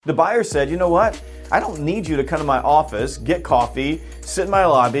The buyer said, you know what? I don't need you to come to my office, get coffee, sit in my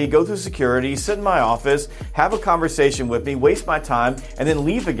lobby, go through security, sit in my office, have a conversation with me, waste my time, and then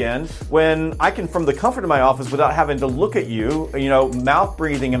leave again when I can, from the comfort of my office, without having to look at you, mouth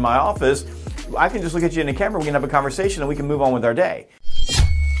breathing in my office, I can just look at you in the camera, we can have a conversation, and we can move on with our day.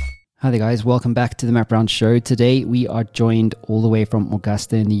 Hi there guys, welcome back to the Matt Brown Show. Today we are joined all the way from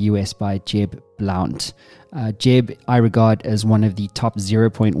Augusta in the US by Jeb Blount. Jeb, I regard as one of the top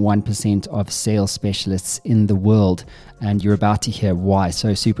 0.1% of sales specialists in the world, and you're about to hear why.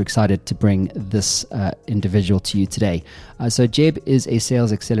 So super excited to bring this individual to you today. So Jeb is a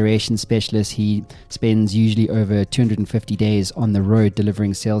sales acceleration specialist. He spends usually over 250 days on the road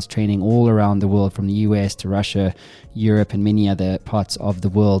delivering sales training all around the world, from the US to Russia, Europe, and many other parts of the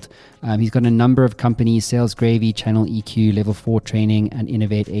world. He's got a number of companies: Sales Gravy, Channel EQ, Level 4 Training, and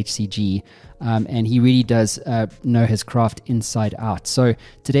Innovate HCG. And he really does know his craft inside out. So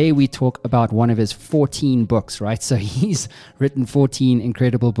today we talk about one of his 14 books, right? So he's written 14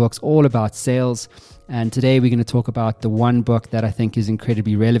 incredible books all about sales. And today we're going to talk about the one book that I think is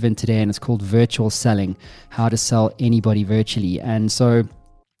incredibly relevant today, and it's called Virtual Selling: How to Sell Anybody Virtually. And so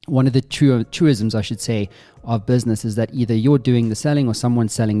one of the truisms, I should say, of business is that either you're doing the selling or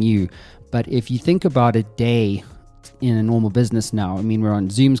someone's selling you. But if you think about a day in a normal business now, I mean, we're on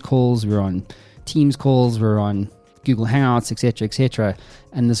Zoom's calls, we're on Teams calls, we're on Google Hangouts, etc.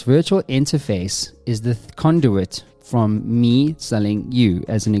 And this virtual interface is the conduit from me selling you,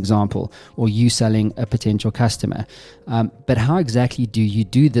 as an example, or you selling a potential customer. But how exactly do you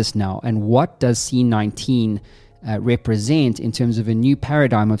do this now? And what does C19 represent in terms of a new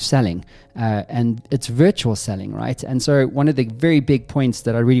paradigm of selling? And it's virtual selling, right? And so one of the very big points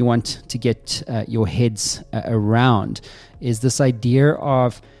that I really want to get your heads around is this idea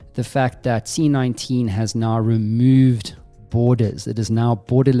of the fact that C19 has now removed borders. It is now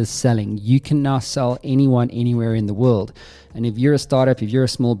borderless selling. You can now sell anyone, anywhere in the world. And if you're a startup, if you're a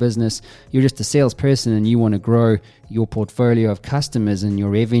small business, you're just a salesperson and you want to grow your portfolio of customers and your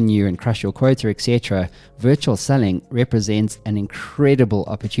revenue and crush your quota, etc., virtual selling represents an incredible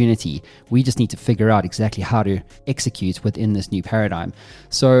opportunity. We just need to figure out exactly how to execute within this new paradigm.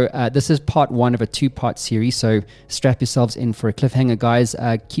 So this is part one of a two-part series. So strap yourselves in for a cliffhanger, guys.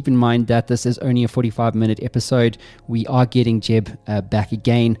 Keep in mind that this is only a 45-minute episode. We are getting Jeb back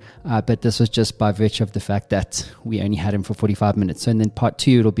again, but this was just by virtue of the fact that we only had him for 45 minutes. So in then part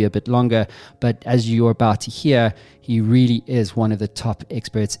two, it'll be a bit longer. But as you're about to hear, he really is one of the top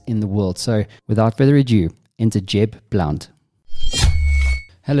experts in the world. So without further ado, enter Jeb Blount.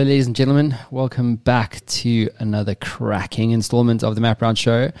 Hello, ladies and gentlemen. Welcome back to another cracking installment of the Matt Brown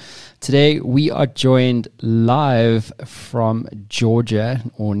Show. Today, we are joined live from Georgia,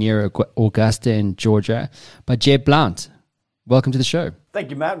 or near Augusta in Georgia, by Jeb Blount. Welcome to the show.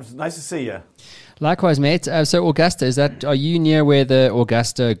 Thank you, Matt. It's nice to see you. Likewise, mate. So Augusta, are you near where the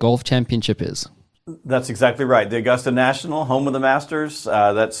Augusta Golf Championship is? That's exactly right. The Augusta National, home of the Masters.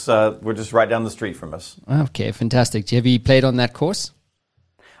 We're just right down the street from us. Okay, fantastic. Have you played on that course?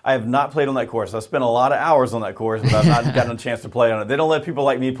 I have not played on that course. I've spent a lot of hours on that course, but I've not gotten a chance to play on it. They don't let people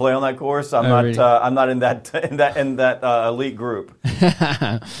like me play on that course. I'm not in that elite group.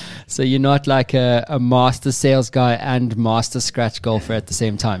 So you're not like a master sales guy and master scratch golfer at the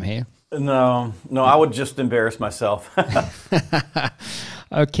same time, hey? No, I would just embarrass myself.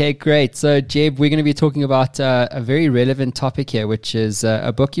 Okay, great. So, Jeb, we're going to be talking about a very relevant topic here, which is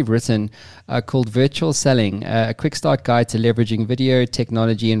a book you've written called Virtual Selling, a quick start guide to leveraging video,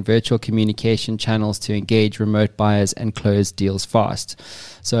 technology, and virtual communication channels to engage remote buyers and close deals fast.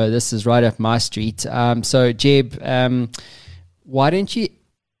 So this is right up my street. So, Jeb, why don't you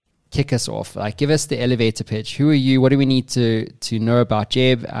kick us off? Like, give us the elevator pitch. Who are you? What do we need to know about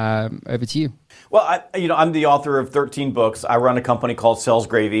Jeb? Over to you. Well, I'm the author of 13 books. I run a company called Sales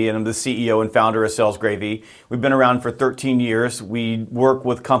Gravy, and I'm the CEO and founder of Sales Gravy. We've been around for 13 years. We work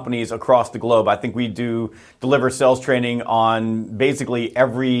with companies across the globe. I think we deliver sales training on basically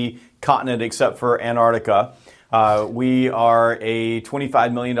every continent except for Antarctica. We are a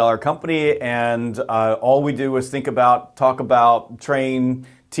 $25 million company, and all we do is talk about, train,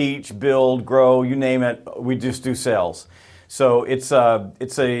 teach, build, grow, you name it. We just do sales. So it's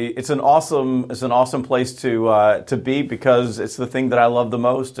an awesome place to be, because it's the thing that I love the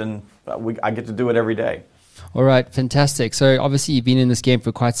most, and I get to do it every day. All right, fantastic. So obviously you've been in this game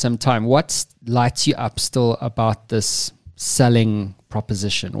for quite some time. What lights you up still about this selling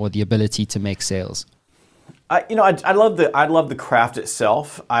proposition or the ability to make sales? I love the craft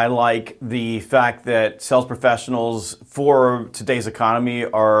itself. I like the fact that sales professionals for today's economy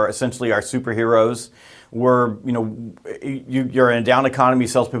are essentially our superheroes. We're, you're in a down economy,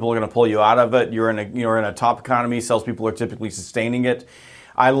 salespeople are going to pull you out of it. You're in a top economy, salespeople are typically sustaining it.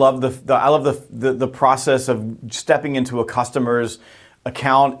 I love the process of stepping into a customer's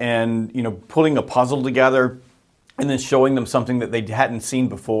account and putting a puzzle together and then showing them something that they hadn't seen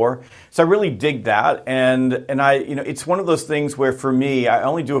before. So I really dig that, and I it's one of those things where for me I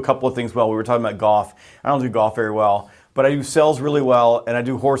only do a couple of things well. We were talking about golf. I don't do golf very well, but I do sales really well and I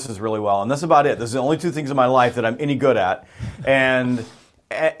do horses really well, and that's about it. Those are the only two things in my life that I'm any good at, and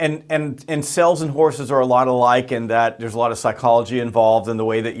sales and horses are a lot alike in that there's a lot of psychology involved in the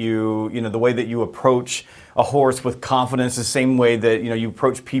way that you approach a horse with confidence, the same way that you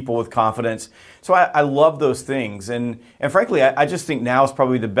approach people with confidence. So I love those things, and frankly, I just think now is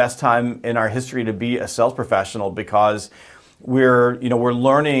probably the best time in our history to be a sales professional, because we're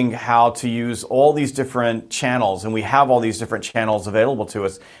learning how to use all these different channels, and we have all these different channels available to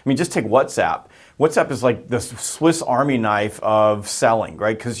us. I mean, just take WhatsApp. WhatsApp is like the Swiss Army knife of selling,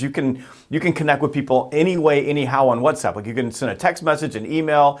 right? Because you can connect with people any way, anyhow on WhatsApp. Like you can send a text message, an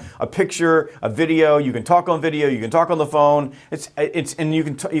email, a picture, a video. You can talk on video. You can talk on the phone. And you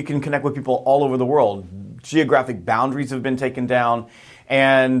can connect with people all over the world. Geographic boundaries have been taken down.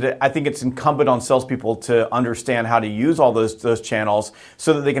 And I think it's incumbent on salespeople to understand how to use all those channels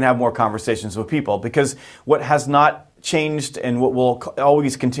so that they can have more conversations with people. Because what has not changed and what will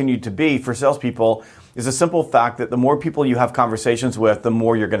always continue to be for salespeople is a simple fact that the more people you have conversations with, the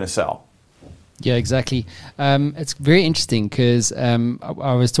more you're going to sell. Yeah, exactly. It's very interesting because I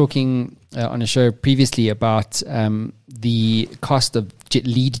was talking on a show previously about the cost of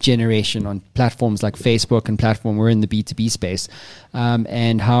lead generation on platforms like Facebook and platform. We're in the B2B space,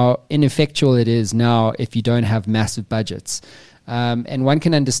 and how ineffectual it is now if you don't have massive budgets. And one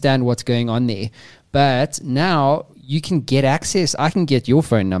can understand what's going on there. But now you can get access. I can get your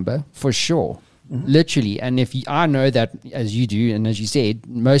phone number for sure. Mm-hmm. Literally. And I know that, as you do, and as you said,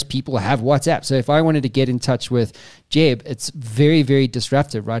 most people have WhatsApp. So if I wanted to get in touch with Jeb, it's very, very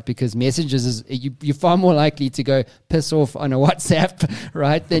disruptive, right? Because messages you're far more likely to go piss off on a WhatsApp,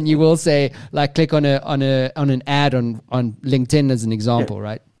 right? Than you will say, like, click on an ad on LinkedIn as an example,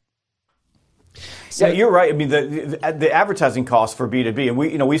 right? So, yeah, you're right. I mean, the advertising costs for B2B,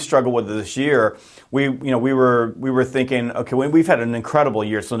 and we struggled with it this year. We were thinking, okay, we've had an incredible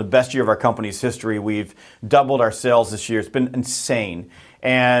year. So in the best year of our company's history, we've doubled our sales this year. It's been insane,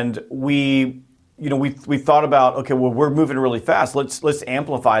 and we thought about, okay, well, we're moving really fast. Let's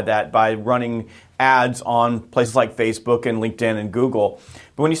amplify that by running ads on places like Facebook and LinkedIn and Google.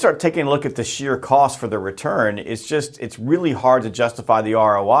 But when you start taking a look at the sheer cost for the return, it's really hard to justify the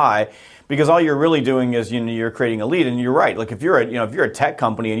ROI. Because all you're really doing is you're creating a lead, and you're right. Like if you're a tech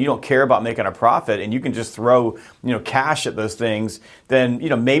company and you don't care about making a profit and you can just throw cash at those things, then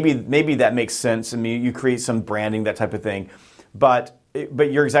maybe that makes sense. I mean, you create some branding, that type of thing. But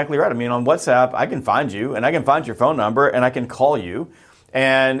you're exactly right. I mean, on WhatsApp, I can find you and I can find your phone number and I can call you.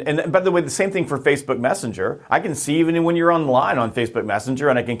 And by the way, the same thing for Facebook Messenger. I can see even when you're online on Facebook Messenger,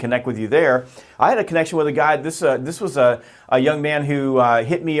 and I can connect with you there. I had a connection with a guy. This was a young man who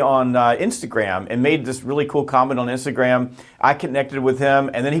hit me on Instagram and made this really cool comment on Instagram. I connected with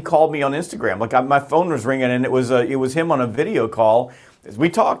him, and then he called me on Instagram. Like my phone was ringing, and it was him on a video call. As we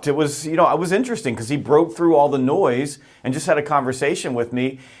talked, it was interesting because he broke through all the noise and just had a conversation with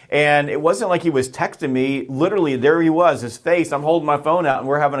me. And it wasn't like he was texting me. Literally, there he was, his face. I'm holding my phone out and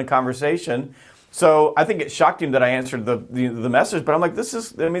we're having a conversation. So I think it shocked him that I answered the message. But I'm like, this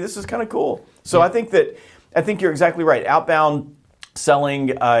is kind of cool. So yeah. I think you're exactly right. Outbound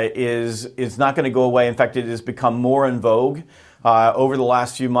selling is not going to go away. In fact, it has become more in vogue over the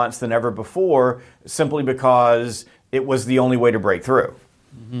last few months than ever before, simply because it was the only way to break through.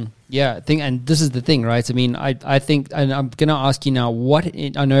 Mm-hmm. Yeah, and this is the thing, right? I mean, I think, and I'm going to ask you now,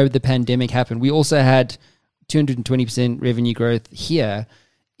 I know the pandemic happened. We also had 220% revenue growth here,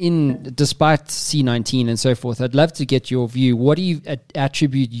 despite C19 and so forth. I'd love to get your view. What do you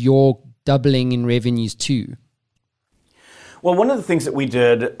attribute your doubling in revenues to? Well, one of the things that we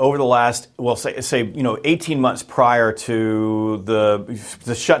did over the last, say 18 months prior to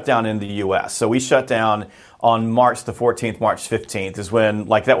the shutdown in the U.S. So we shut down on March the 14th, March 15th is when,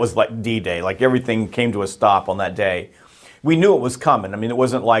 that was like D-Day. Like everything came to a stop on that day. We knew it was coming. I mean, it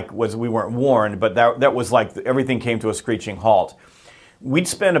wasn't like we weren't warned, but that was like everything came to a screeching halt. We'd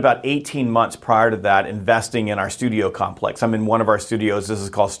spent about 18 months prior to that investing in our studio complex. I'm in one of our studios. This is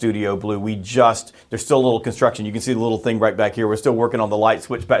called Studio Blue. There's still a little construction. You can see the little thing right back here. We're still working on the light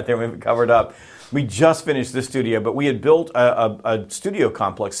switch back there. We haven't covered up. We just finished this studio, but we had built a studio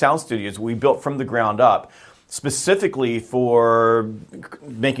complex, sound studios, we built from the ground up. specifically for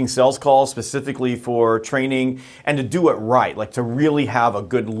making sales calls, specifically for training, and to do it right, like to really have a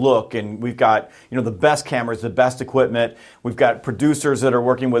good look. And we've got, the best cameras, the best equipment. We've got producers that are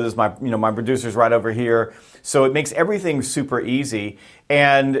working with us. My producer's right over here. So it makes everything super easy.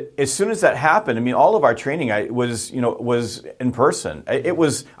 And as soon as that happened, all of our training was in person.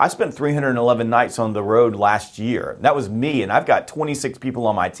 I spent 311 nights on the road last year. That was me, and I've got 26 people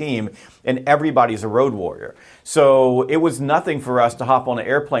on my team, and everybody's a road warrior. So it was nothing for us to hop on an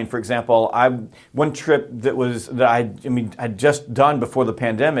airplane. For example, one trip that I'd just done before the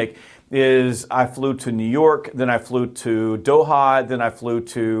pandemic is I flew to New York, then I flew to Doha, then I flew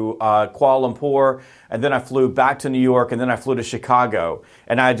to Kuala Lumpur, and then I flew back to New York, and then I flew to Chicago.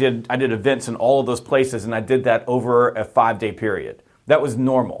 And I did events in all of those places, and I did that over a 5-day period. That was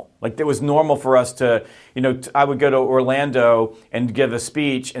normal. Like, it was normal for us to, I would go to Orlando and give a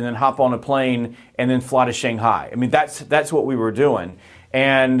speech and then hop on a plane and then fly to Shanghai. That's what we were doing.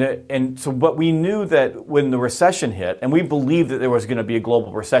 And so, but we knew that when the recession hit, and we believed that there was going to be a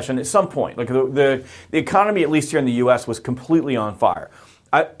global recession at some point, like the economy, at least here in the U.S., was completely on fire.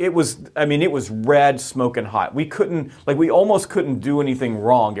 It was red, smoking hot. We almost couldn't do anything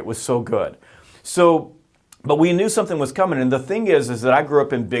wrong. It was so good. So, but we knew something was coming. And the thing is that I grew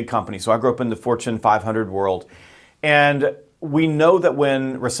up in big companies. So I grew up in the Fortune 500 world. And we know that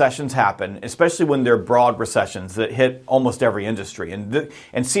when recessions happen, especially when they're broad recessions that hit almost every industry, and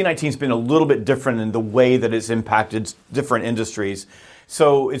C19 has been a little bit different in the way that it's impacted different industries.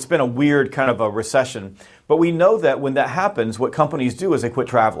 So it's been a weird kind of a recession. But we know that when that happens, what companies do is they quit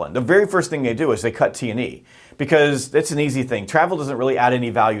traveling. The very first thing they do is they cut T&E, because that's an easy thing. Travel doesn't really add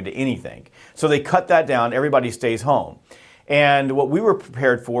any value to anything. So they cut that down. Everybody stays home. And what we were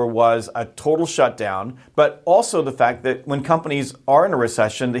prepared for was a total shutdown, but also the fact that when companies are in a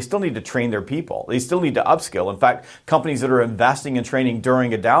recession, they still need to train their people. They still need to upskill. In fact, companies that are investing in training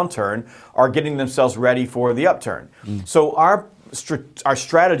during a downturn are getting themselves ready for the upturn. So our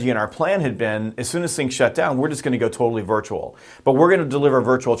strategy and our plan had been, as soon as things shut down, we're just going to go totally virtual. But we're going to deliver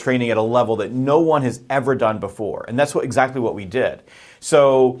virtual training at a level that no one has ever done before. And that's exactly what we did.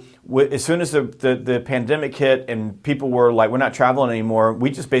 So as soon as the pandemic hit and people were like, we're not traveling anymore, we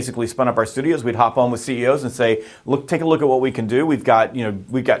just basically spun up our studios. We'd hop on with CEOs and say, look, take a look at what we can do. We've got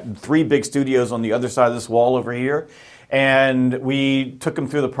 3 big studios on the other side of this wall over here. And we took them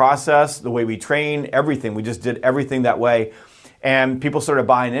through the process, the way we train, everything. We just did everything that way. And people started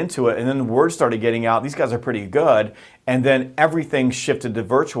buying into it, and then the word started getting out. These guys are pretty good. And then everything shifted to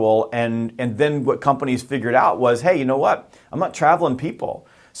virtual. And then what companies figured out was, hey, you know what? I'm not traveling people.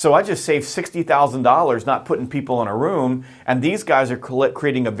 So I just saved $60,000 not putting people in a room. And these guys are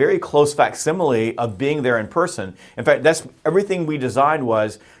creating a very close facsimile of being there in person. In fact, that's everything we designed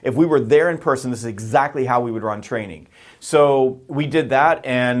was, if we were there in person, this is exactly how we would run training. So we did that,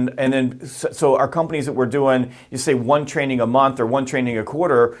 and then so our companies that were doing, you say 1 training a month or 1 training a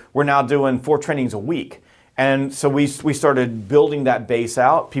quarter, we're now doing 4 trainings a week. And so we started building that base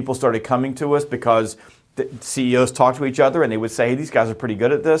out. People started coming to us because the CEOs talked to each other and they would say, hey, these guys are pretty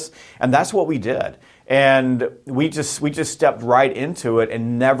good at this. And that's what we did. And we just stepped right into it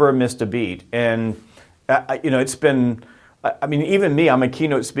and never missed a beat. And it's been, even me, I'm a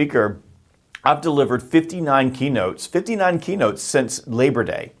keynote speaker. I've delivered 59 keynotes since Labor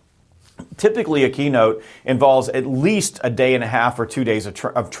Day. Typically, a keynote involves at least a day and a half or 2 days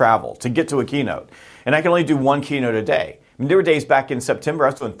of travel to get to a keynote. And I can only do 1 keynote a day. There were days back in September I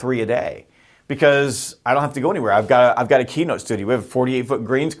was doing 3 a day because I don't have to go anywhere. I've got a keynote studio. We have a 48-foot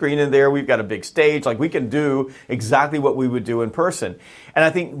green screen in there. We've got a big stage. Like, we can do exactly what we would do in person. And I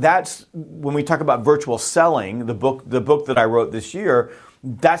think that's when we talk about virtual selling, the book that I wrote this year.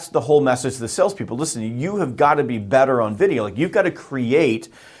 That's the whole message to the salespeople. Listen, you have got to be better on video. Like, you've got to create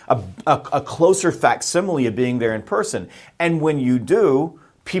a closer facsimile of being there in person. And when you do,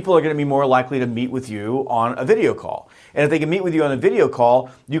 people are going to be more likely to meet with you on a video call. And if they can meet with you on a video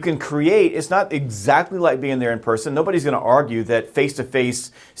call, you can create, it's not exactly like being there in person. Nobody's going to argue that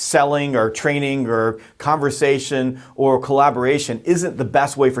face-to-face selling or training or conversation or collaboration isn't the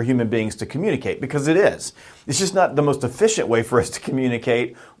best way for human beings to communicate, because it is. It's just not the most efficient way for us to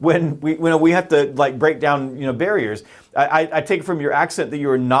communicate when we have to break down barriers. I take from your accent that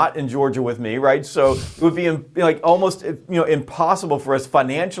you are not in Georgia with me, right? So it would be almost impossible for us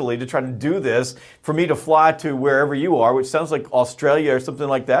financially to try to do this, for me to fly to wherever you are, which sounds like Australia or something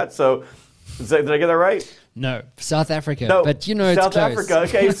like that. So did I get that right? No, South Africa. No, but it's South close. Africa.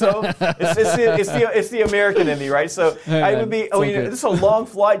 Okay, so it's the American in me, right? So I would be. It's a long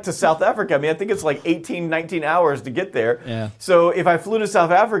flight to South Africa. I mean, I think it's like 18, 19 hours to get there. Yeah. So if I flew to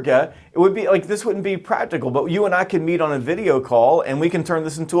South Africa, it would be like this wouldn't be practical. But you and I can meet on a video call, and we can turn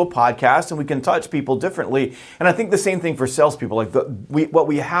this into a podcast, and we can touch people differently. And I think the same thing for salespeople. Like what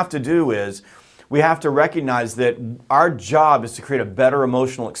we have to do is, we have to recognize that our job is to create a better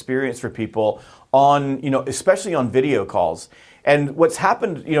emotional experience for people on, especially on video calls. And what's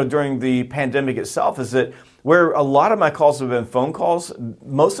happened, during the pandemic itself is that where a lot of my calls have been phone calls,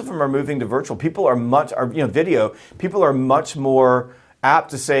 most of them are moving to virtual. People are video. People are much more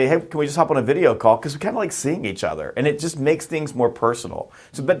apt to say, hey, can we just hop on a video call? Because we kind of like seeing each other, and it just makes things more personal.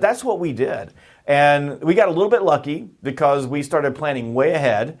 But that's what we did. And we got a little bit lucky because we started planning way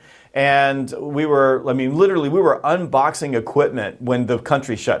ahead. And we were unboxing equipment when the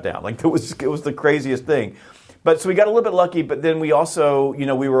country shut down. Like it was the craziest thing. But so we got a little bit lucky, but then we also,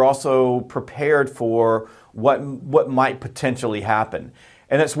 we were also prepared for what might potentially happen.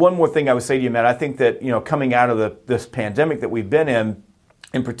 And that's one more thing I would say to you, Matt. I think that, coming out of this pandemic that we've been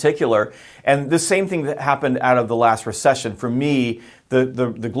in particular, and the same thing that happened out of the last recession, for me,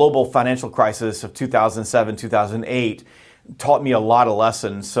 the global financial crisis of 2007, 2008, taught me a lot of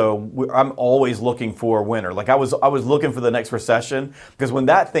lessons. So I'm always looking for a winner. Like I was looking for the next recession, because when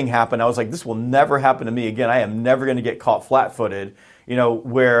that thing happened, I was like, this will never happen to me again. I am never going to get caught flat-footed,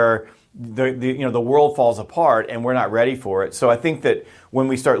 where the world falls apart and we're not ready for it. So I think that when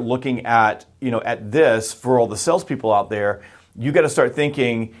we start looking at this for all the salespeople out there, you got to start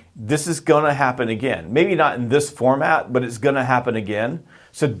thinking this is going to happen again. Maybe not in this format, but it's going to happen again.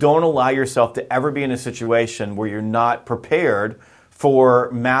 So don't allow yourself to ever be in a situation where you're not prepared for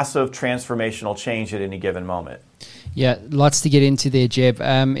massive transformational change at any given moment. Yeah, lots to get into there, Jeb.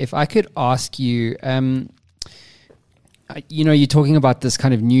 If I could ask you, you're talking about this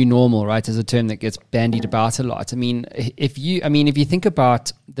kind of new normal, right, as a term that gets bandied about a lot. I mean, if you think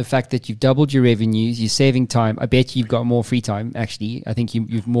about the fact that you've doubled your revenues, you're saving time, I bet you've got more free time, actually. I think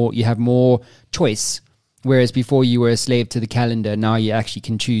you have more choice. Whereas before you were a slave to the calendar, now you actually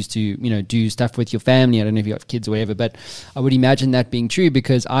can choose to, do stuff with your family. I don't know if you have kids or whatever, but I would imagine that being true,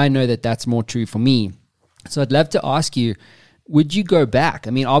 because I know that that's more true for me. So I'd love to ask you, would you go back?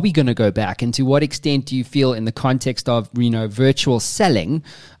 I mean, are we going to go back? And to what extent do you feel, in the context of, virtual selling,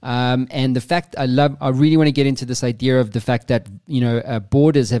 and the fact I really want to get into this idea of the fact that,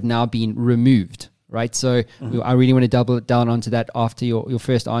 borders have now been removed. Right. So I really want to double down onto that after your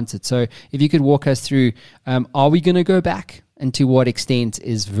first answer. So if you could walk us through, are we going to go back? And to what extent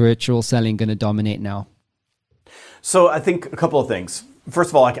is virtual selling going to dominate now? So I think a couple of things. First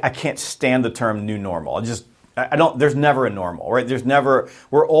of all, I can't stand the term new normal. There's never a normal, right?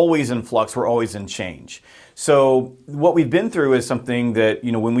 We're always in flux. We're always in change. So what we've been through is something that,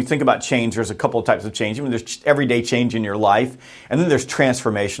 when we think about change, there's a couple of types of change. I mean, there's everyday change in your life, and then there's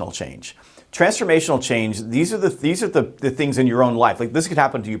transformational change. Transformational change, these are the things in your own life. Like this could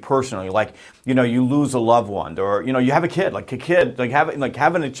happen to you personally, like, you lose a loved one, or, you have a kid,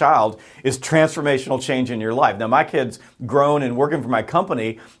 having a child is transformational change in your life. Now my kid's grown and working for my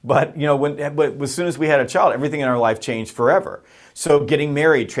company, but, but as soon as we had a child, everything in our life changed forever. So getting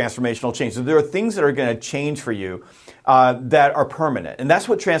married, transformational change. So there are things that are going to change for you that are permanent. And that's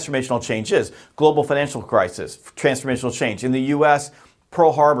what transformational change is. Global financial crisis, transformational change. In the U.S.,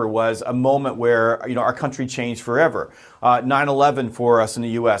 Pearl Harbor was a moment where, our country changed forever. 9/11 for us in the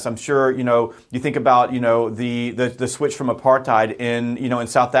U.S. I'm sure, you think about, the switch from apartheid in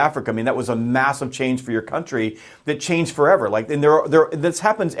South Africa. I mean, that was a massive change for your country that changed forever. And this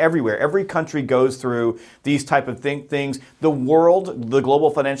happens everywhere. Every country goes through these type of things. The global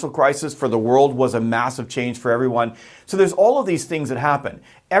financial crisis for the world was a massive change for everyone. So there's all of these things that happen.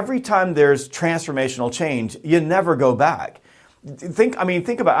 Every time there's transformational change, you never go back. Think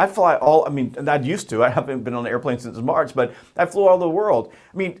about, I used to, I haven't been on an airplane since March, but I flew all over the world.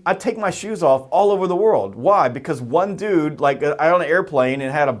 I mean, I'd take my shoes off all over the world. Why? Because one dude, on an airplane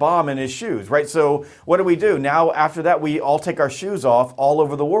and had a bomb in his shoes, right? So what do? Now, after that, we all take our shoes off all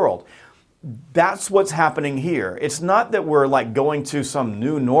over the world. That's what's happening here. It's not that we're going to some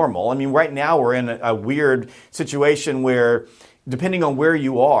new normal. I mean, right now we're in a weird situation where, depending on where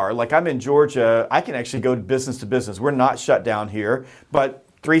you are, like I'm in Georgia, I can actually go business to business. We're not shut down here, but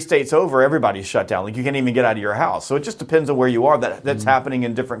 3 states over, everybody's shut down. You can't even get out of your house. So it just depends on where you are. That's happening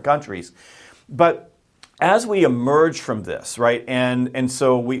in different countries. But as we emerge from this, right, and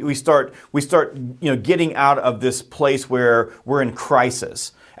so we start getting out of this place where we're in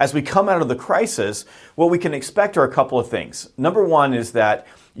crisis. As we come out of the crisis, what we can expect are a couple of things. Number one is that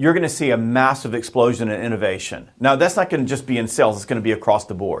you're going to see a massive explosion in innovation. Now, that's not going to just be in sales, it's going to be across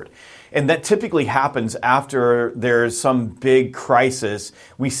the board. And that typically happens after there's some big crisis.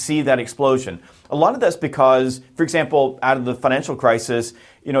 We see that explosion. A lot of that's because, for example, out of the financial crisis,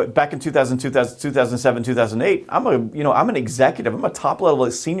 back in 2007, 2008, I'm an executive. I'm a top level,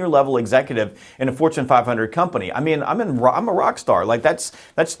 senior level executive in a Fortune 500 company. I mean, I'm a rock star. Like that's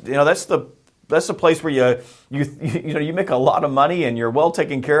the place where you make a lot of money and you're well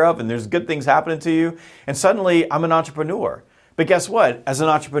taken care of and there's good things happening to you. And suddenly I'm an entrepreneur. But guess what? As an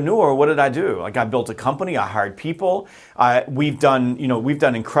entrepreneur, what did I do? Like, I built a company, I hired people. We've done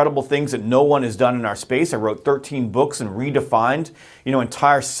incredible things that no one has done in our space. I wrote 13 books and redefined,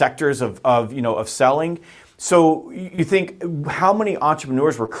 entire sectors of selling. So you think, how many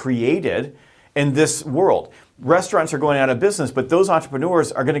entrepreneurs were created in this world? Restaurants are going out of business, but those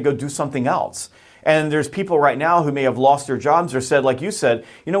entrepreneurs are going to go do something else. And there's people right now who may have lost their jobs or said, like you said,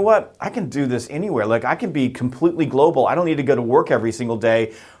 you know what, I can do this anywhere. Like, I can be completely global. I don't need to go to work every single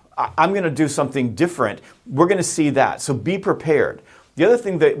day. I'm going to do something different. We're going to see that. So be prepared. The other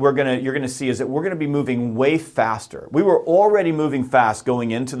thing that you're going to see is that we're going to be moving way faster. We were already moving fast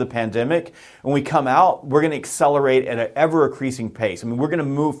going into the pandemic. When we come out, we're going to accelerate at an ever-increasing pace. I mean, we're going to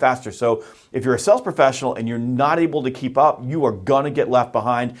move faster. So if you're a sales professional and you're not able to keep up, you are going to get left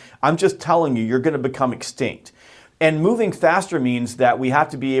behind. I'm just telling you, you're going to become extinct. And moving faster means that we have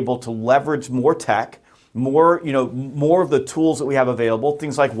to be able to leverage more tech, more of the tools that we have available,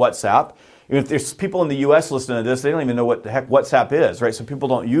 things like WhatsApp. If there's people in the U.S. listening to this, they don't even know what the heck WhatsApp is, right? So people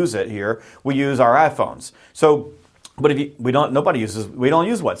don't use it here. We use our iPhones. So, but we don't use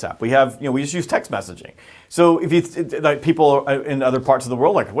WhatsApp. We just use text messaging. So if like people in other parts of the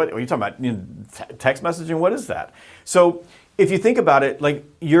world, like, what are you talking about? Text messaging? What is that? So if you think about it, like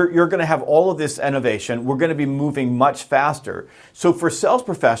you're going to have all of this innovation. We're going to be moving much faster. So for sales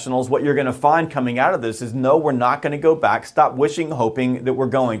professionals, what you're going to find coming out of this is, no, we're not going to go back. Stop wishing, hoping that we're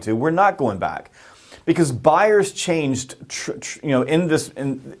going to. We're not going back, because buyers changed, in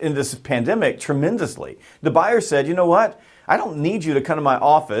this pandemic tremendously. The buyer said, you know what? I don't need you to come to my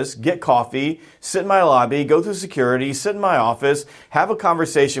office, get coffee, sit in my lobby, go through security, sit in my office, have a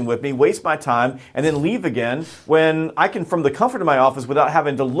conversation with me, waste my time, and then leave again when I can, from the comfort of my office, without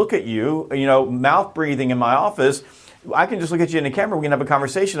having to look at you, mouth breathing in my office, I can just look at you in the camera, we can have a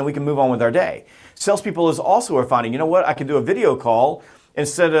conversation, and we can move on with our day. Salespeople are finding, you know what, I can do a video call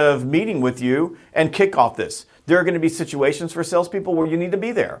instead of meeting with you and kick off this. There are going to be situations for salespeople where you need to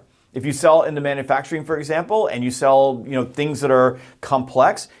be there. If you sell into manufacturing, for example, and you sell, things that are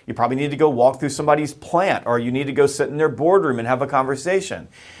complex, you probably need to go walk through somebody's plant, or you need to go sit in their boardroom and have a conversation.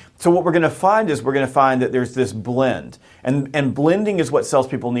 So what we're going to find is that there's this blend. And blending is what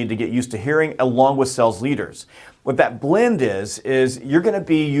salespeople need to get used to hearing, along with sales leaders. What that blend is you're going to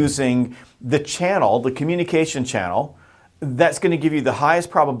be using the channel, the communication channel, that's going to give you the highest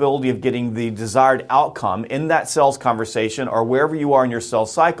probability of getting the desired outcome in that sales conversation or wherever you are in your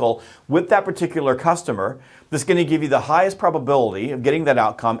sales cycle with that particular customer. That's going to give you the highest probability of getting that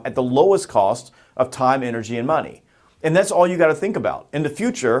outcome at the lowest cost of time, energy, and money. And that's all you got to think about. In the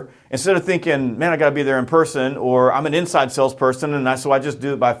future, instead of thinking, man, I got to be there in person, or I'm an inside salesperson and so I just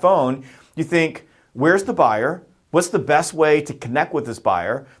do it by phone, you think, where's the buyer? What's the best way to connect with this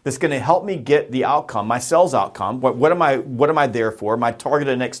buyer that's going to help me get the outcome, my sales outcome? What am I there for? My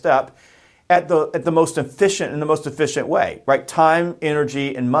targeted next step at the most efficient way, right? Time,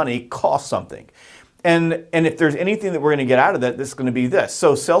 energy, and money cost something. And if there's anything that we're going to get out of that, this is going to be this.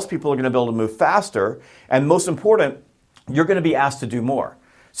 So salespeople are going to be able to move faster, and most important, you're going to be asked to do more.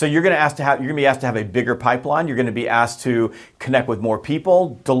 So you're going to be asked to have a bigger pipeline. You're going to be asked to connect with more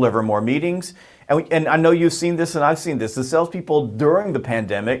people, deliver more meetings. And I know you've seen this and I've seen this. The salespeople during the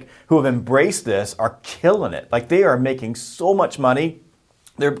pandemic who have embraced this are killing it. Like, they are making so much money.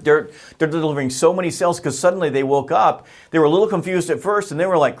 They're delivering so many sales because suddenly they woke up. They were a little confused at first and they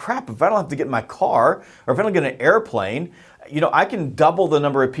were like, crap, if I don't have to get in my car or if I don't get an airplane, I can double the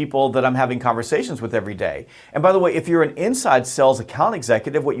number of people that I'm having conversations with every day. And by the way, if you're an inside sales account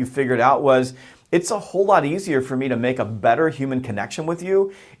executive, what you figured out was, it's a whole lot easier for me to make a better human connection with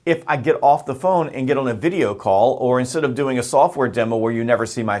you if I get off the phone and get on a video call, or instead of doing a software demo where you never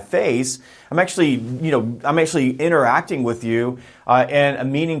see my face, I'm actually interacting with you in a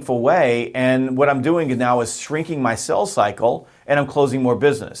meaningful way. And what I'm doing now is shrinking my sales cycle, and I'm closing more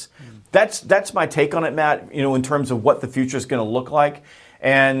business. That's my take on it, Matt. In terms of what the future is going to look like.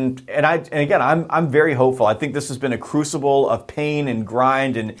 And again, I'm very hopeful. I think this has been a crucible of pain and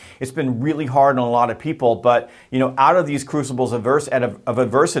grind, and it's been really hard on a lot of people. But out of these crucibles of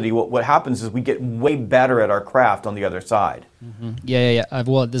adversity, what happens is we get way better at our craft on the other side.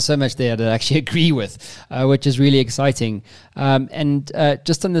 Well, there's so much there that I actually agree with, which is really exciting. And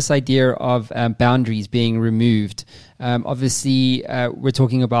just on this idea of boundaries being removed, obviously we're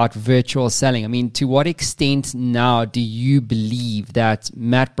talking about virtual selling. I mean, to what extent now do you believe that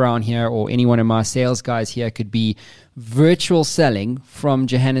Matt Brown here or any one of my sales guys here could be virtual selling from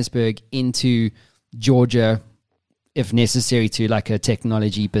Johannesburg into Georgia, if necessary, to like a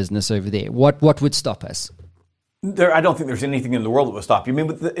technology business over there? What would stop us? I don't think there's anything in the world that will stop you. I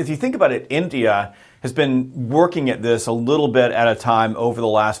mean, if you think about it, India has been working at this a little bit at a time over the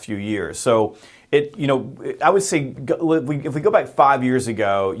last few years. So I would say if we go back 5 years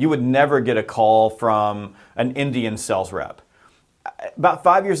ago, you would never get a call from an Indian sales rep. About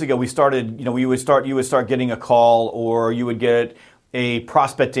 5 years ago, we started, you would start getting a call, or you would get a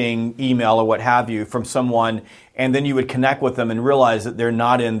prospecting email or what have you from someone, and then you would connect with them and realize that they're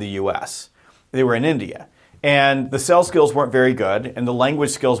not in the US. They were in India. And the sales skills weren't very good, and the language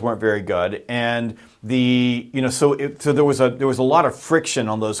skills weren't very good, and so there was a lot of friction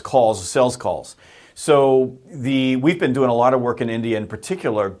on those calls, sales calls. So we've been doing a lot of work in India in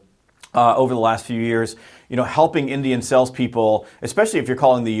particular over the last few years, helping Indian salespeople, especially if you're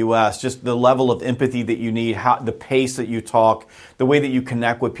calling the U.S., just the level of empathy that you need, the pace that you talk, the way that you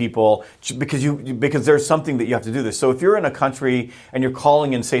connect with people, because there's something that you have to do this. So if you're in a country and you're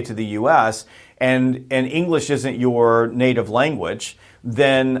calling in, say, to the U.S., and English isn't your native language,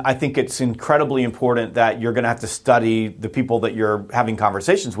 then I think it's incredibly important that you're going to have to study the people that you're having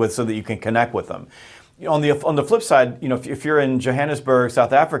conversations with so that you can connect with them. On the flip side, if you're in Johannesburg,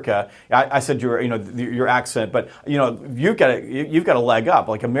 South Africa, I said your accent, but you've got a leg up.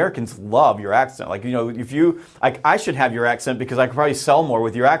 Like, Americans love your accent. Like, I should have your accent because I could probably sell more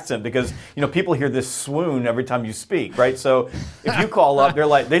with your accent, because people hear this swoon every time you speak, right? So if you call up, they're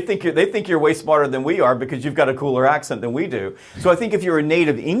like, they think you're way smarter than we are because you've got a cooler accent than we do. So I think if you're a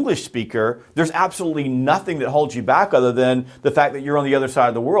native English speaker, there's absolutely nothing that holds you back other than the fact that you're on the other side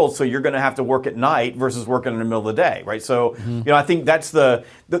of the world. So you're going to have to work at night versus working in the middle of the day, right? So, I think those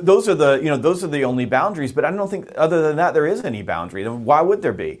are the only boundaries. But I don't think, other than that, there is any boundary. Why would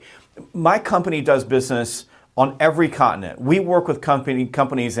there be? My company does business on every continent. We work with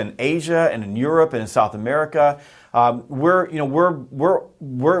companies in Asia and in Europe and in South America. We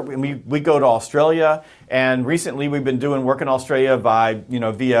go to Australia, and recently we've been work in Australia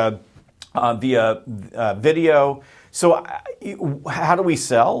via video. So how do we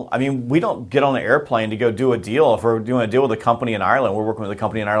sell? I mean, we don't get on an airplane to go do a deal. If we're doing a deal with a company in Ireland, we're working with a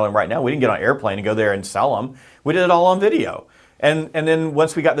company in Ireland right now. We didn't get on an airplane to go there and sell them. We did it all on video. And then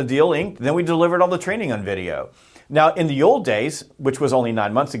once we got the deal inked, then we delivered all the training on video. Now, in the old days, which was only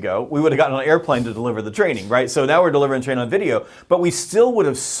 9 months ago, we would have gotten on an airplane to deliver the training, right? So now we're delivering training on video, but we still would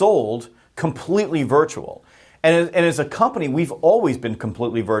have sold completely virtual. And as a company, we've always been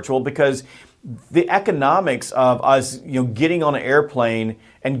completely virtual, because the economics of us, getting on an airplane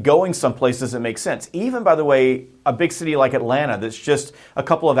and going someplace doesn't make sense. Even, by the way, a big city like Atlanta, that's just a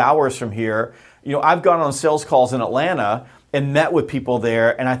couple of hours from here. I've gone on sales calls in Atlanta and met with people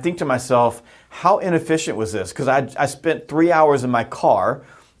there, and I think to myself, how inefficient was this? Because I spent 3 hours in my car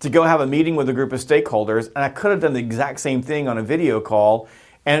to go have a meeting with a group of stakeholders, and I could have done the exact same thing on a video call,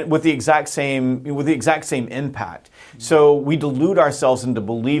 and with the exact same impact. So we delude ourselves into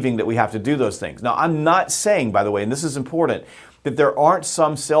believing that we have to do those things. Now, I'm not saying, by the way, and this is important, that there aren't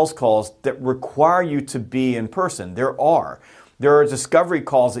some sales calls that require you to be in person. There are discovery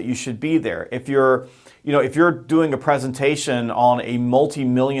calls that you should be there. If you're doing a presentation on a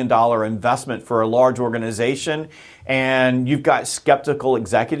multi-million-dollar investment for a large organization, and you've got skeptical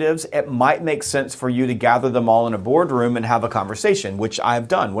executives, it might make sense for you to gather them all in a boardroom and have a conversation, which I've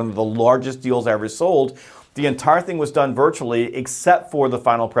done. One of the largest deals I ever sold, the entire thing was done virtually except for the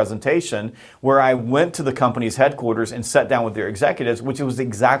final presentation, where I went to the company's headquarters and sat down with their executives, which was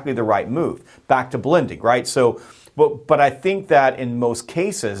exactly the right move. Back to blending, right? So, but I think that in most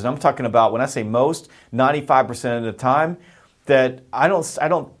cases, and I'm talking about, when I say most, 95% of the time, that I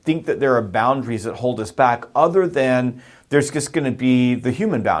don't think that there are boundaries that hold us back, other than there's just going to be the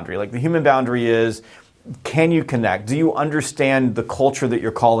human boundary. Like, the human boundary is, can you connect? Do you understand the culture that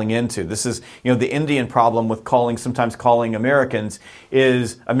you're calling into? This is, the Indian problem with sometimes calling Americans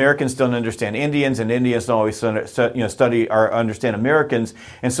is Americans don't understand Indians, and Indians don't always study or understand Americans,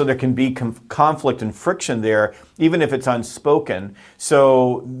 and so there can be conflict and friction there, even if it's unspoken.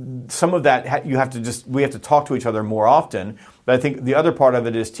 So some of that we have to talk to each other more often. But I think the other part of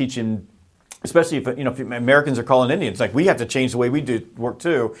it is teaching, especially if Americans are calling Indians, like, we have to change the way we do work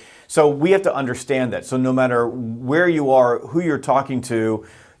too. So we have to understand that. So no matter where you are, who you're talking to,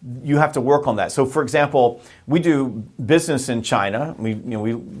 you have to work on that. So, for example, we do business in China.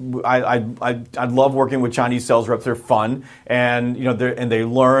 I love working with Chinese sales reps. They're fun, and they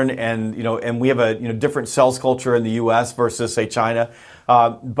learn, and we have a different sales culture in the U.S. versus say China.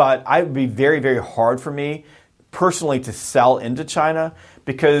 But it would be very, very hard for me personally to sell into China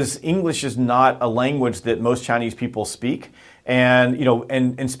because English is not a language that most Chinese people speak.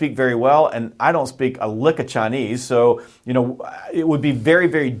 And speak very well, and I don't speak a lick of Chinese, so it would be very,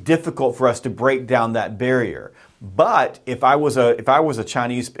 very difficult for us to break down that barrier. But if I was a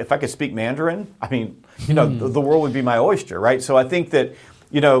Chinese, if I could speak Mandarin, the world would be my oyster, right? So I think that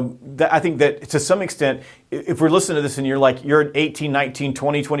I think that to some extent, if we're listening to this and you're 18, 19,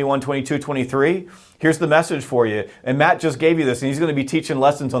 20, 21, 22, 23, here's the message for you. And Matt just gave you this, and he's going to be teaching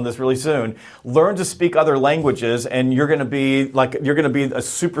lessons on this really soon. Learn to speak other languages, and you're going to be a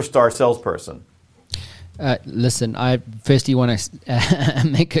superstar salesperson. Listen, I firstly want to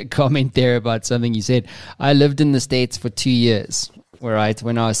make a comment there about something you said. I lived in the States for 2 years, right,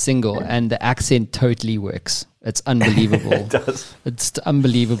 when I was single, and the accent totally works. It's unbelievable. It does. It's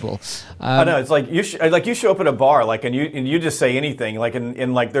unbelievable. I know. It's like you show up at a bar, and you just say anything,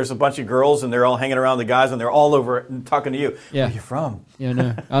 and there's a bunch of girls and they're all hanging around the guys and they're all over talking to you. Yeah. Where are you from? Yeah,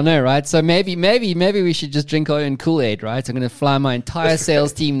 no, I know, right? So maybe we should just drink our own Kool-Aid, right? I'm going to fly my entire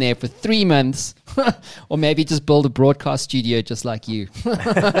sales team there for 3 months, or maybe just build a broadcast studio just like you.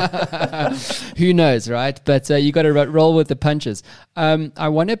 Who knows, right? But you got to roll with the punches. I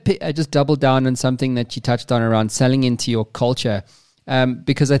want to just double down on something that you touched on around selling into your culture,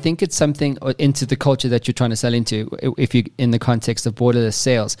 because I think it's something into the culture that you're trying to sell into if you're in the context of borderless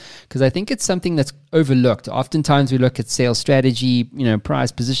sales, because I think it's something that's overlooked. Oftentimes we look at sales strategy,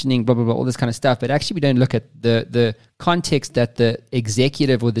 price, positioning, blah, blah, blah, all this kind of stuff, but actually we don't look at the context that the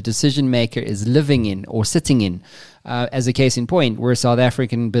executive or the decision maker is living in or sitting in. As a case in point, we're a South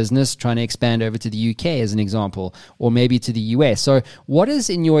African business trying to expand over to the UK as an example, or maybe to the US. So what is,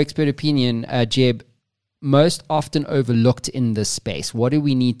 in your expert opinion, Jeb, most often overlooked in this space? What do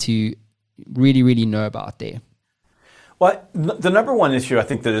we need to really, really know about there? Well, the number one issue I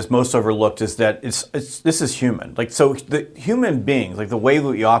think that is most overlooked is that this is human. So the human beings, the way that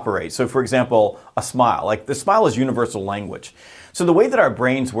we operate. So for example, a smile. The smile is universal language. So the way that our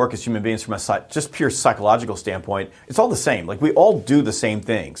brains work as human beings from a just pure psychological standpoint, it's all the same. We all do the same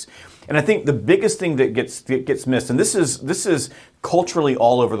things. And I think the biggest thing that gets missed, and this is culturally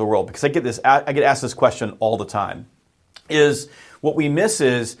all over the world, because I get asked this question all the time, is what we miss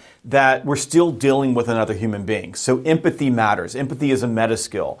is that we're still dealing with another human being. So empathy matters. Empathy is a meta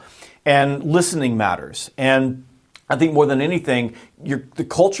skill, and listening matters. And I think more than anything, the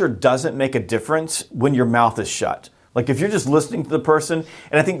culture doesn't make a difference when your mouth is shut. If you're just listening to the person,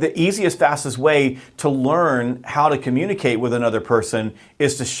 and I think the easiest, fastest way to learn how to communicate with another person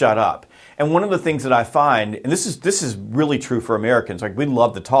is to shut up. And one of the things that I find, and this is really true for Americans, we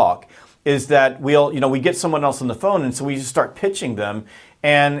love to talk, is that we get someone else on the phone, and so we just start pitching them,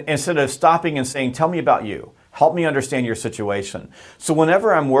 and instead of stopping and saying, tell me about you, help me understand your situation. So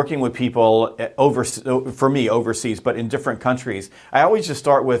whenever I'm working with people overseas, but in different countries, I always just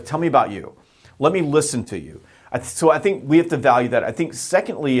start with, tell me about you. Let me listen to you. So I think we have to value that. I think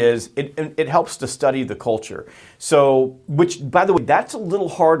secondly is it helps to study the culture. So, which, by the way, that's a little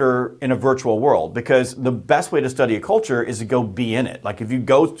harder in a virtual world, because the best way to study a culture is to go be in it. If you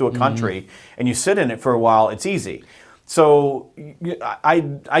go to a country and you sit in it for a while, it's easy. So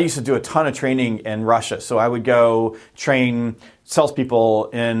I used to do a ton of training in Russia. So I would go train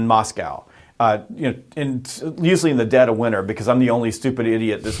salespeople in Moscow. Usually in the dead of winter, because I'm the only stupid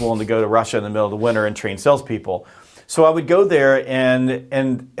idiot that's willing to go to Russia in the middle of the winter and train salespeople. So I would go there, and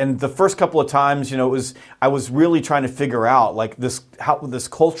the first couple of times, I was really trying to figure out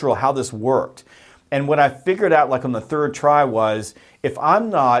how this worked. And what I figured out on the third try was, if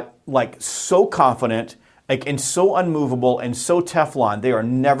I'm not so confident, and so unmovable and so Teflon, they are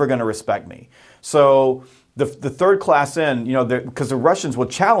never going to respect me. So the third class in, because the Russians would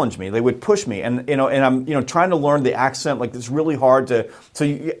challenge me, they would push me, and I'm trying to learn the accent. It's really hard to.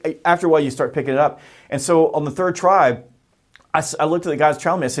 So after a while, you start picking it up. And so on the third try, I looked at the guys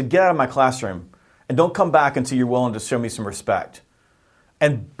challenging me. I said, "Get out of my classroom, and don't come back until you're willing to show me some respect."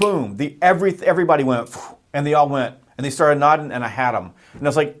 And boom, everybody went, and they all went, and they started nodding, and I had them. And I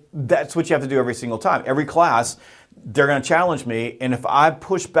was like, "That's what you have to do every single time. Every class, they're going to challenge me, and if I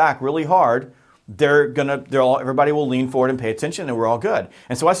push back really hard, everybody will lean forward and pay attention, and we're all good.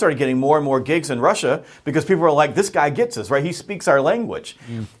 And so I started getting more and more gigs in Russia because people were like, "This guy gets us, right? He speaks our language."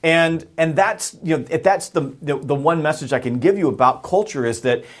 And that's that's the one message I can give you about culture is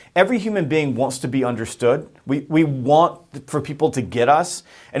that every human being wants to be understood. We want for people to get us,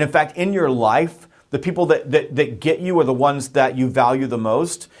 and in fact, in your life, the people that get you are the ones that you value the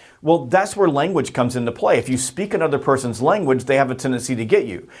most. Well, that's where language comes into play. If you speak another person's language, they have a tendency to get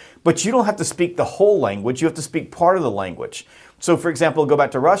you. But you don't have to speak the whole language. You have to speak part of the language. So, for example, go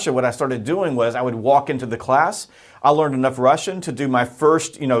back to Russia. What I started doing was I would walk into the class. I learned enough Russian to do my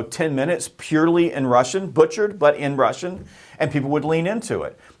first, 10 minutes purely in Russian, butchered, but in Russian, and people would lean into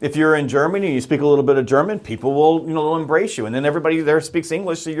it. If you're in Germany and you speak a little bit of German, people will embrace you, and then everybody there speaks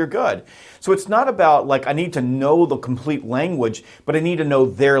English, so you're good. So it's not about like I need to know the complete language, but I need to know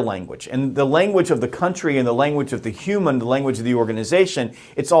their language. And the language of the country and the language of the human, the language of the organization,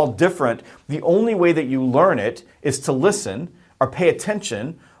 it's all different. The only way that you learn it is to listen or pay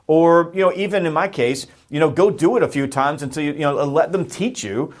attention, or even in my case, go do it a few times until you let them teach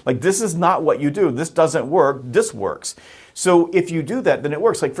you. Like, this is not what you do. This doesn't work. This works. So if you do that, then it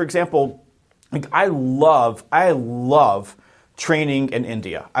works. Like, for example, like I love training in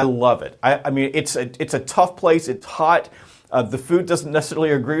India. I love it. I mean, it's a tough place. It's hot. The food doesn't necessarily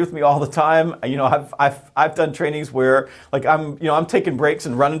agree with me all the time. I've done trainings where like I'm taking breaks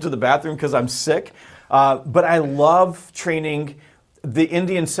and running to the bathroom because I'm sick. But I love training the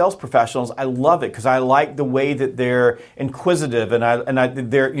Indian sales professionals. I love it because I like the way that they're inquisitive and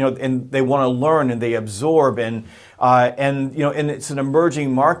they want to learn and they absorb and it's an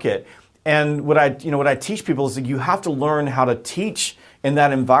emerging market. And what I teach people is that you have to learn how to teach in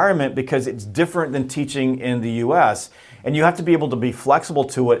that environment because it's different than teaching in the U.S. And you have to be able to be flexible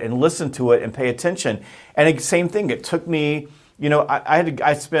to it and listen to it and pay attention. And same thing. It took me.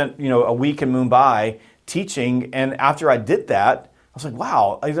 I spent a week in Mumbai teaching, and after I did that, I was like,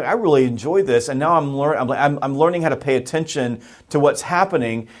 wow, I really enjoy this, and now I'm learning how to pay attention to what's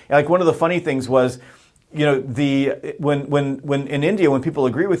happening. And like one of the funny things was, when in India when people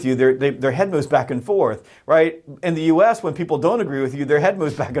agree with you, their head moves back and forth, right? In the U.S. when people don't agree with you, their head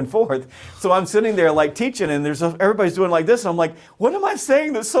moves back and forth. So I'm sitting there like teaching, and everybody's doing like this, and I'm like, what am I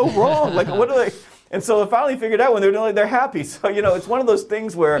saying that's so wrong? Like, what are they? And so I finally figured out when they're doing it, they're happy. So it's one of those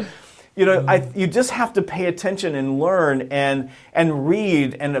things where. You just have to pay attention and learn and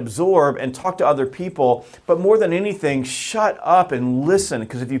read and absorb and talk to other people. But more than anything, shut up and listen.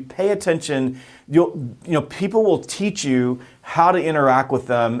 Because if you pay attention, people will teach you how to interact with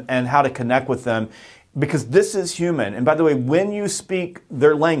them and how to connect with them. Because this is human. And by the way, when you speak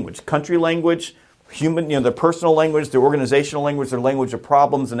their language, country language, human, their personal language, their organizational language, their language of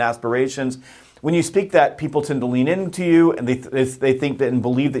problems and aspirations. When you speak that, people tend to lean into you, and they think that and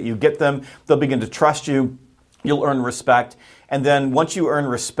believe that you get them. They'll begin to trust you. You'll earn respect. And then once you earn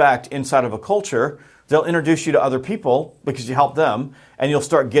respect inside of a culture, they'll introduce you to other people because you help them, and you'll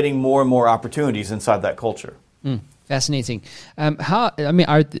start getting more and more opportunities inside that culture. Fascinating.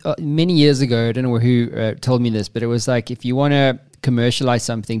 Many years ago, I don't know who told me this, but it was like, if you want to commercialize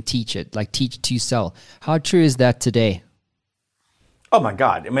something, teach it, like teach to sell. How true is that today? Oh my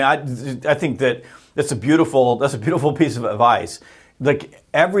God! I mean, I think that's a beautiful piece of advice. Like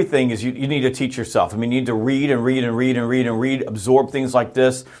everything is, you need to teach yourself. I mean, you need to read and read and read and read and read, absorb things like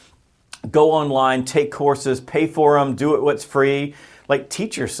this. Go online, take courses, pay for them, do it what's free. Like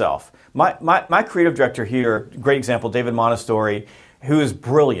teach yourself. My creative director here, great example, David Montessori, who is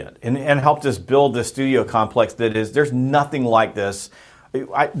brilliant and helped us build this studio complex there's nothing like this.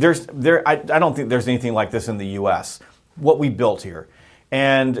 I don't think there's anything like this in the U.S. What we built here.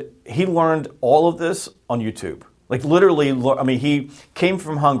 And he learned all of this on YouTube. Like literally, I mean, he came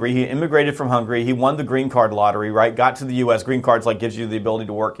from Hungary. He immigrated from Hungary. He won the green card lottery, right? Got to the U.S. Green cards like gives you the ability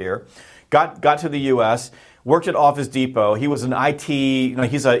to work here. Got to the U.S. Worked at Office Depot. He was an IT.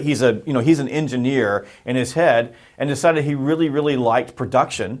 He's an engineer in his head, and decided he really, really liked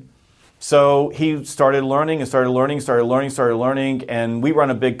production. So he started learning, and we run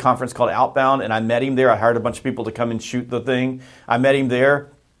a big conference called Outbound, and I met him there. I hired a bunch of people to come and shoot the thing. I met him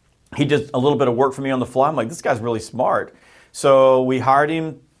there. He did a little bit of work for me on the fly. I'm like, this guy's really smart. So we hired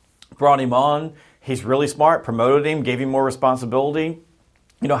him, brought him on. He's really smart, promoted him, gave him more responsibility.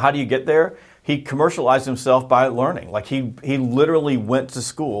 How do you get there? He commercialized himself by learning. Like he literally went to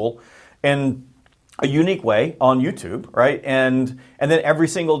school and a unique way on YouTube, right? And then every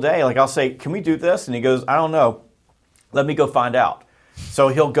single day, like I'll say, can we do this? And he goes, I don't know. Let me go find out. So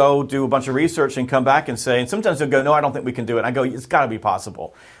he'll go do a bunch of research and come back and say, and sometimes he'll go, no, I don't think we can do it. And I go, it's got to be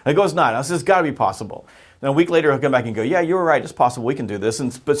possible. And he goes, not. I said, it's got to be possible. Then a week later, he'll come back and go, yeah, you're right. It's possible we can do this.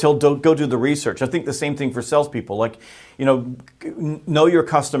 But he'll go do the research. I think the same thing for salespeople. Like, know your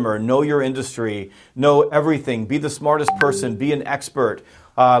customer, know your industry, know everything. Be the smartest person. Be an expert.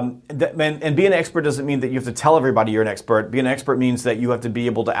 And being an expert doesn't mean that you have to tell everybody you're an expert. Being an expert means that you have to be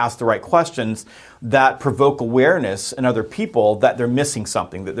able to ask the right questions that provoke awareness in other people that they're missing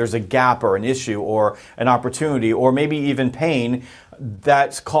something, that there's a gap or an issue or an opportunity or maybe even pain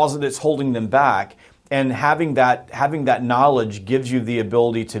that's holding them back. And having that knowledge gives you the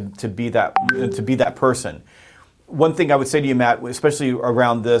ability to be that person. One thing I would say to you, Matt, especially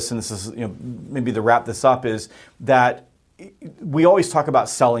around this, and this is maybe to wrap this up, is that we always talk about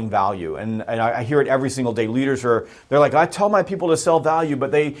selling value, and I hear it every single day. They're like, I tell my people to sell value,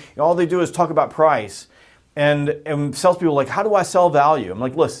 but all they do is talk about price. And salespeople are like, how do I sell value? I'm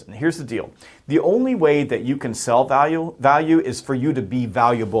like, listen, here's the deal. The only way that you can sell value is for you to be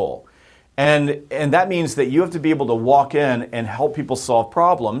valuable. And that means that you have to be able to walk in and help people solve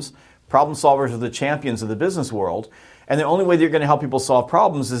problems. Problem solvers are the champions of the business world. And the only way that you're going to help people solve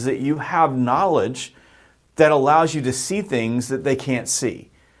problems is that you have knowledge that allows you to see things that they can't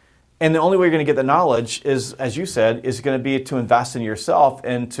see. And the only way you're going to get the knowledge is, as you said, is going to be to invest in yourself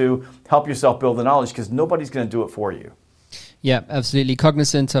and to help yourself build the knowledge, because nobody's going to do it for you. Yeah, absolutely.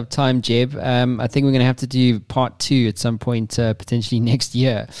 Cognizant of time, Jeb. I think we're going to have to do part 2 at some point, potentially next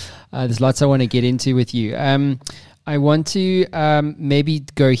year. There's lots I want to get into with you. I want to maybe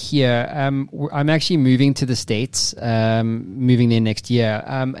go here. I'm actually moving to the States, moving there next year.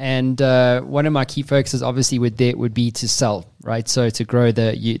 And one of my key focuses obviously would be to sell, right? So to grow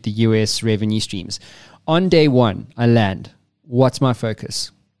the US revenue streams. On day one, I land. What's my focus?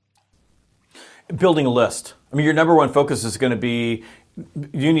 Building a list. I mean, your number one focus is going to be,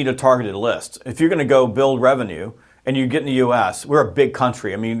 you need a targeted list. If you're going to go build revenue and you get in the US, we're a big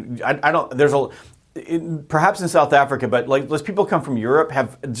country. I mean, perhaps in South Africa, but those people come from Europe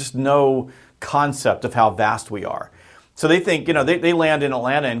have just no concept of how vast we are. So they think, they land in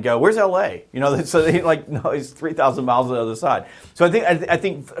Atlanta and go, where's LA? So they no, it's 3,000 miles on the other side. So I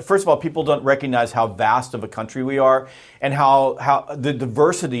think first of all, people don't recognize how vast of a country we are and how the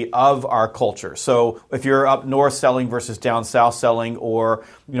diversity of our culture. So if you're up north selling versus down south selling, or,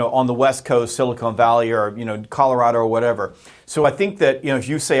 on the West Coast, Silicon Valley, or, Colorado or whatever. So I think that, if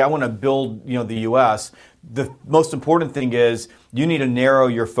you say, I want to build, the US, the most important thing is you need to narrow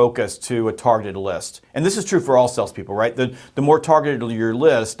your focus to a targeted list. And this is true for all salespeople, right? The more targeted your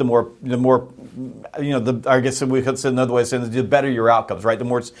list, the more I guess we could say another way of saying this, the better your outcomes, right? The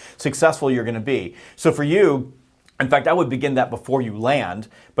more successful you're going to be. So for you, in fact, I would begin that before you land,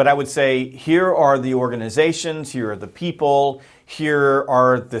 but I would say, here are the organizations, here are the people, here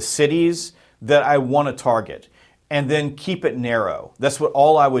are the cities that I want to target, and then keep it narrow. That's what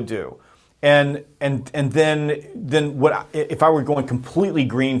all I would do. And then what if I were going completely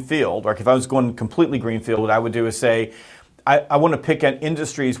greenfield, or if I was going completely greenfield, what I would do is say, I want to pick at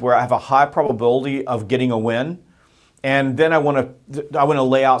industries where I have a high probability of getting a win, and then I want to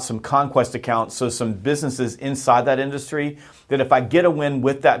lay out some conquest accounts, so some businesses inside that industry that if I get a win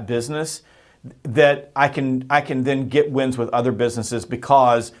with that business, that I can then get wins with other businesses,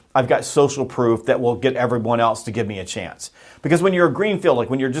 because I've got social proof that will get everyone else to give me a chance. Because when you're a greenfield,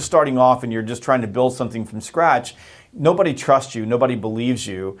 like when you're just starting off and you're just trying to build something from scratch, nobody trusts you, nobody believes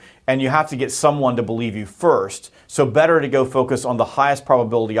you, and you have to get someone to believe you first. So better to go focus on the highest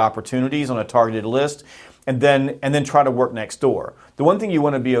probability opportunities on a targeted list, and then try to work next door. The one thing you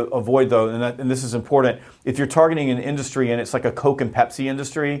want to avoid, though, and this is important, if you're targeting an industry and it's like a Coke and Pepsi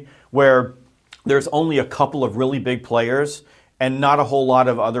industry where there's only a couple of really big players and not a whole lot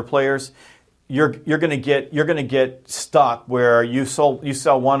of other players, you're going to get stuck where you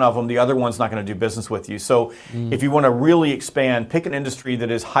sell one of them, the other one's not going to do business with you. So if you want to really expand, pick an industry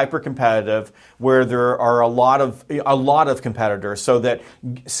that is hyper competitive, where there are a lot of competitors, so that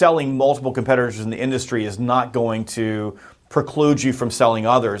selling multiple competitors in the industry is not going to preclude you from selling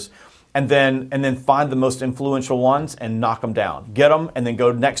others. And then find the most influential ones and knock them down. Get them, and then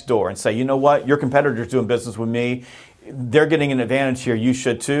go next door and say, you know what, your competitor's doing business with me. They're getting an advantage here. You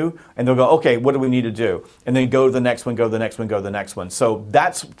should too. And they'll go, okay, what do we need to do? And then go to the next one, go to the next one, go to the next one. So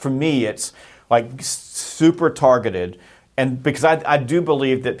that's, for me, it's like super targeted. And because I do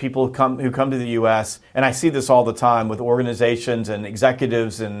believe that people who come to the U.S., and I see this all the time with organizations and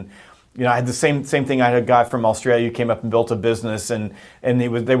executives and I had the same thing. I had a guy from Australia who came up and built a business, and they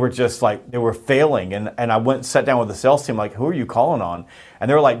were just like, they were failing. And I went and sat down with the sales team, like, who are you calling on? And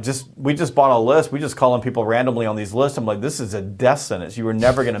they were like, we just bought a list. We just calling people randomly on these lists. I'm like, this is a death sentence. You were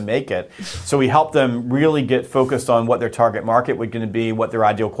never going to make it. So we helped them really get focused on what their target market was going to be, what their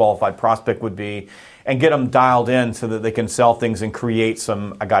ideal qualified prospect would be, and get them dialed in so that they can sell things and create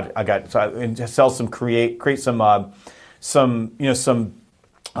some. Create some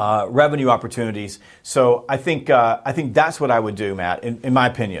revenue opportunities. So I think that's what I would do, Matt. In my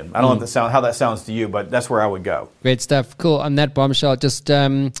opinion, I don't know how that sounds to you, but that's where I would go. Great stuff. Cool. On that bombshell, just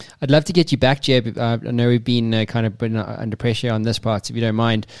I'd love to get you back, Jeb. I know we've been been under pressure on this part, so if you don't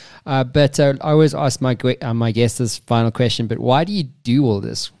mind. But I always ask my guests this final question. But why do you do all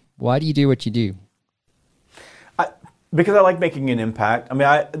this? Why do you do what you do? Because I like making an impact. I mean,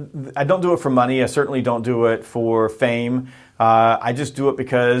 I don't do it for money. I certainly don't do it for fame. I just do it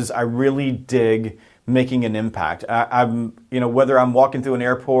because I really dig making an impact. I'm whether I'm walking through an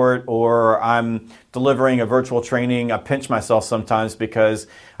airport or I'm delivering a virtual training, I pinch myself sometimes because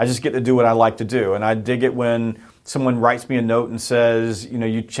I just get to do what I like to do. And I dig it when someone writes me a note and says,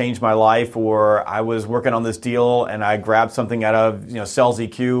 you changed my life, or I was working on this deal and I grabbed something out of, sales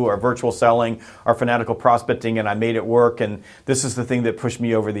EQ or virtual selling or fanatical prospecting and I made it work. And this is the thing that pushed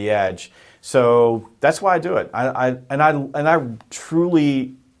me over the edge. So that's why I do it. I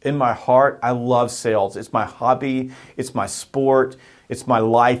truly, in my heart, I love sales. It's my hobby. It's my sport. It's my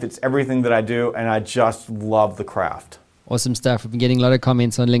life. It's everything that I do. And I just love the craft. Awesome stuff. We've been getting a lot of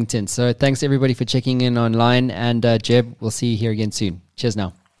comments on LinkedIn. So thanks everybody for checking in online. And Jeb, we'll see you here again soon. Cheers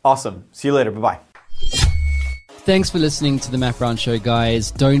now. Awesome. See you later. Bye-bye. Thanks for listening to the Matt Brown Show,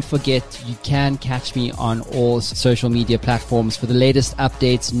 guys. Don't forget, you can catch me on all social media platforms for the latest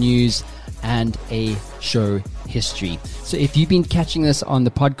updates, news, and a show history. So if you've been catching this on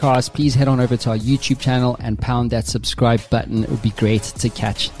the podcast, please head on over to our YouTube channel and pound that subscribe button. It would be great to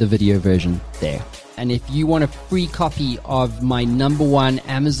catch the video version there. And if you want a free copy of my #1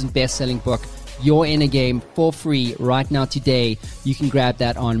 Amazon best-selling book, You're in a Game, for free right now today, you can grab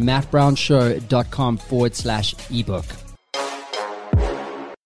that on mattbrownshow.com/ebook.